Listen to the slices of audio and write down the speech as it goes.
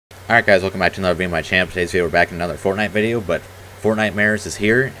Alright guys, welcome back to another video of my channel. Today's video we're back in another Fortnite video, but Fortnitemares is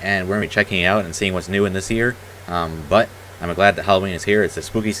here, and we're going to be checking it out and seeing what's new in this year. But I'm glad that Halloween is here. It's the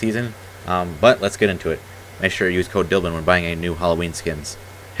spooky season. But let's get into it. Make sure you use code DILBIN when buying any new Halloween skins.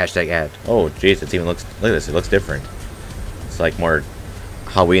 Hashtag ad. Oh jeez, it even looks, look at this, it looks different. It's like more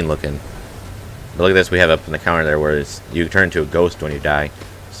Halloween looking. But look at this we have up in the counter there where it's, you turn into a ghost when you die.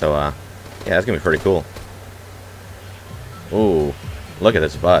 So yeah, that's going to be pretty cool. Ooh. Look at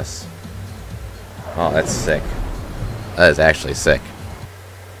this bus. Oh, that's sick. That is actually sick.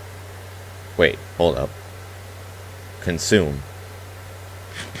 Wait, hold up. Consume.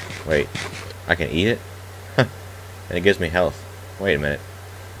 Wait, I can eat it? And it gives me health. Wait a minute.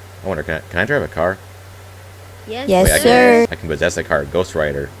 I wonder, can I drive a car? Yes, Wait, sir. I can possess a car. Ghost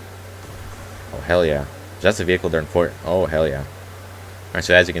Rider. Oh, hell yeah. Possess a vehicle during Fort. Oh, hell yeah. Alright,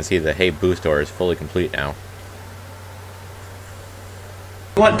 so as you can see, the Hey Boo store is fully complete now.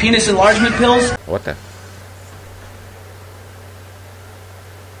 You want penis enlargement pills? What the?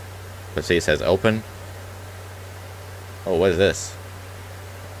 Let's see, it says open. Oh, what is this?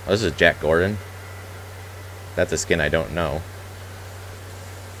 Oh, this is Jack Gordon. That's a skin I don't know.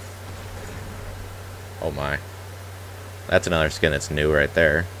 Oh my. That's another skin that's new right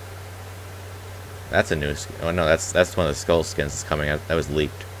there. That's a new skin. Oh no, that's one of the skull skins that's coming out. That was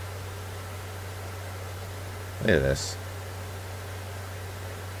leaked. Look at this.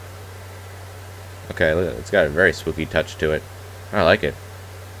 Okay, look, it's got a very spooky touch to it. I like it.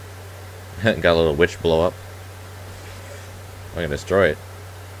 Got a little witch blow up. I'm gonna destroy it.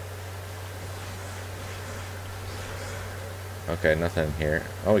 Okay, nothing here.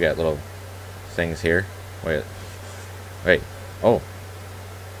 Oh, we got little things here. Wait. Oh.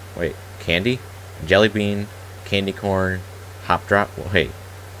 Wait. Candy? Jelly bean, candy corn, hop drop. Wait.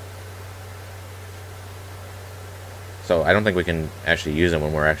 So I don't think we can actually use them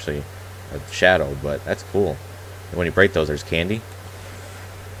when we're actually a shadow, but that's cool. And when you break those, there's candy.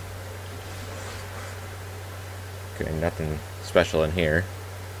 Okay, nothing special in here.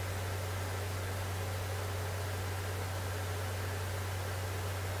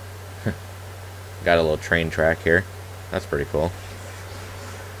 Got a little train track here. That's pretty cool.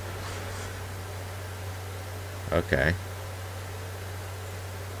 Okay.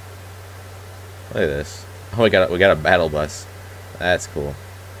 Look at this. Oh, we got a battle bus. That's cool.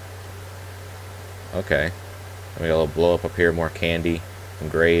 Okay. We got a little blow up here, more candy, some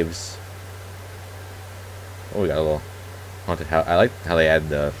graves. Oh, we got a little haunted house. I like how they add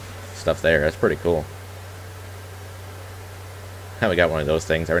the stuff there. That's pretty cool. We got one of those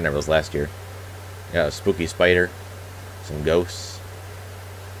things. I remember those last year. Got a spooky spider, some ghosts.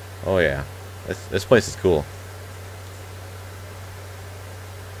 Oh yeah, this place is cool.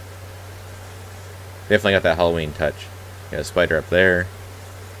 Definitely got that Halloween touch. Got a spider up there.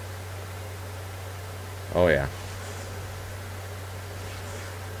 Oh yeah.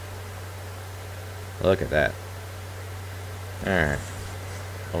 Look at that. Alright.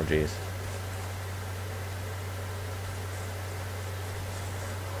 Oh jeez.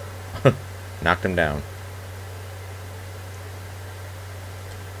 Knocked him down.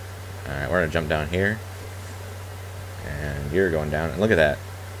 Alright, we're gonna jump down here. And you're going down. And look at that.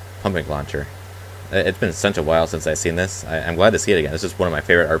 Pumping launcher. It's been such a while since I've seen this. I'm glad to see it again. This is one of my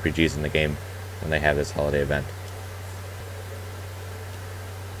favorite RPGs in the game when they have this holiday event.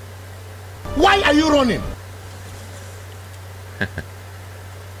 Why are you running? I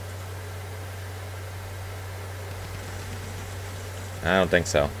don't think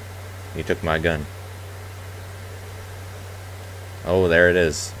so. You took my gun. Oh, there it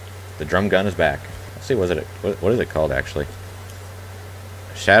is. The drum gun is back. Let's see, what is it called actually?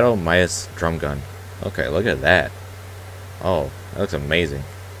 Shadow Midas drum gun. Okay, look at that. Oh, that looks amazing.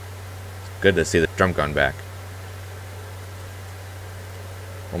 It's good to see the drum gun back.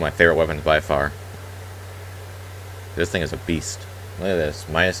 One of my favorite weapons by far. This thing is a beast. Look at this.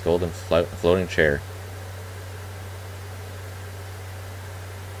 Midas golden floating chair.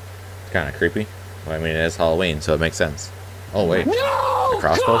 It's kind of creepy. Well, I mean, it is Halloween, so it makes sense. Oh, wait. No! The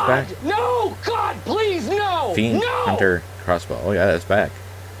crossbow's God! back? No! God, please, no! Fiend No! Hunter crossbow. Oh, yeah, that's back.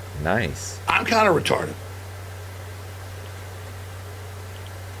 Nice. I'm kind of retarded.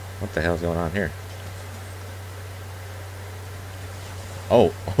 What the hell's going on here?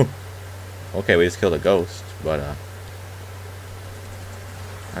 Oh. Okay, we just killed a ghost, but,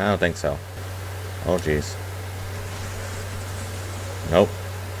 I don't think so. Oh, jeez. Nope.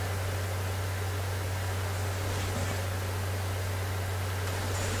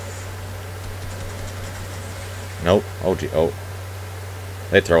 Nope. Oh, gee. Oh.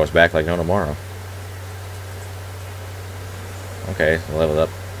 They throw us back like no tomorrow. Okay, level up.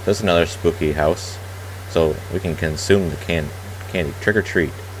 This is another spooky house. So we can consume the candy. Trick or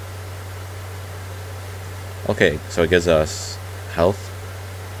treat. Okay, so it gives us health.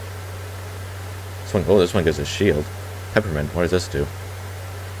 This one gives us shield. Peppermint, what does this do?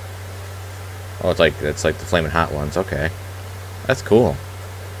 Oh, it's like the flaming hot ones. Okay. That's cool.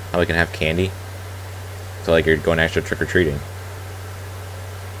 How we can have candy. So like you're going extra trick or treating.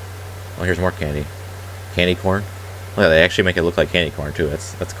 Oh, here's more candy. Candy corn. Look, they actually make it look like candy corn too.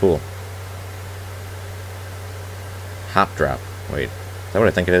 That's cool. Hop drop. Wait, is that what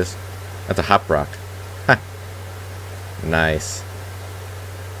I think it is? That's a hop rock. Ha. Nice.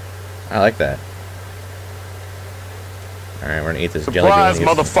 I like that. All right, we're gonna eat this jelly bean. Surprise,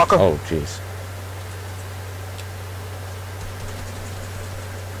 motherfucker! Oh, jeez.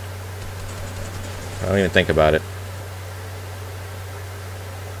 I don't even think about it.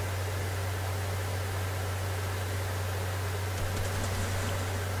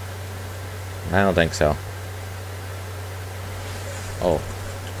 I don't think so. Oh.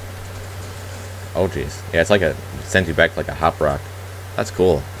 Oh, jeez. Yeah, it's like it sends you back like a hop rock. That's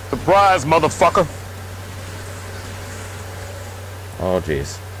cool. Surprise, motherfucker! Oh,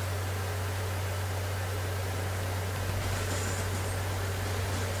 jeez.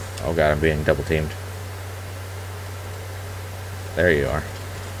 Oh god, I'm being double teamed. There you are.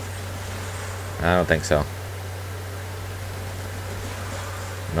 I don't think so.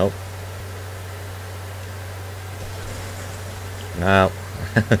 Nope. No.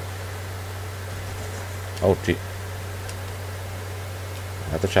 Oh, gee.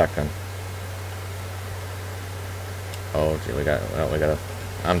 Not the shotgun. Oh, gee, we got a...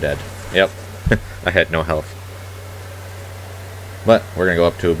 I'm dead. Yep. I had no health. But we're gonna go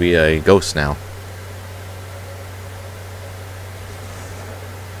up to be a ghost now.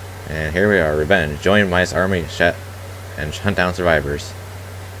 And here we are, revenge. Join Mice army and hunt down survivors.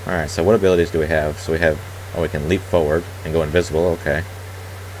 Alright, so what abilities do we have? So we have, oh, we can leap forward and go invisible, okay.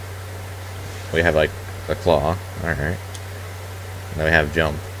 We have like a claw, alright. And then we have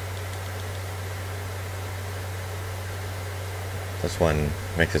jump. This one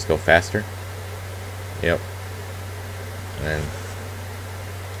makes us go faster. Yep. And then,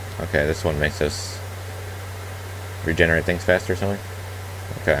 okay, this one makes us regenerate things faster or something.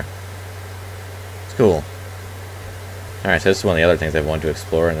 Okay. It's cool. Alright, so this is one of the other things I've wanted to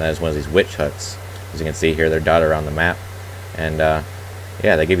explore, and that is one of these witch huts. As you can see here, they're dotted around the map. And,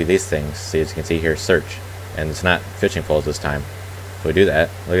 yeah, they give you these things. See, as you can see here, search. And it's not fishing poles this time. So we do that.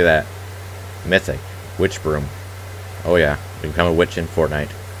 Look at that. Mythic. Witch broom. Oh yeah, we become a witch in Fortnite.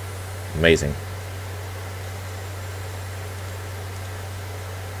 Amazing.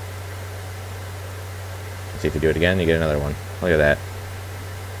 See if you do it again, you get another one. Look at that.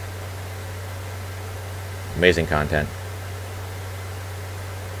 Amazing content.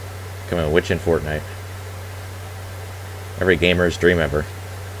 Becoming a witch in Fortnite. Every gamer's dream ever.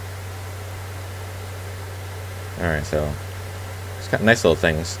 Alright, so it's got nice little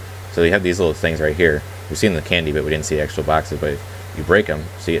things. So you have these little things right here. We've seen the candy, but we didn't see the actual boxes. But if you break them,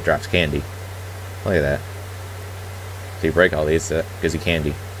 see it drops candy. Look at that. So you break all these, it gives you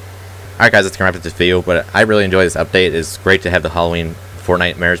candy. Alright guys, that's going to wrap up this video, but I really enjoyed this update. It's great to have the Halloween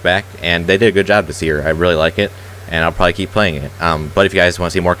Fortnitemares back, and they did a good job this year. I really like it, and I'll probably keep playing it. But if you guys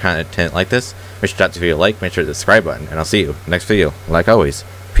want to see more content like this, make sure to drop the video a like, make sure to hit the subscribe button, and I'll see you in the next video. Like always,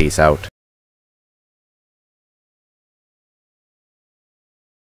 peace out.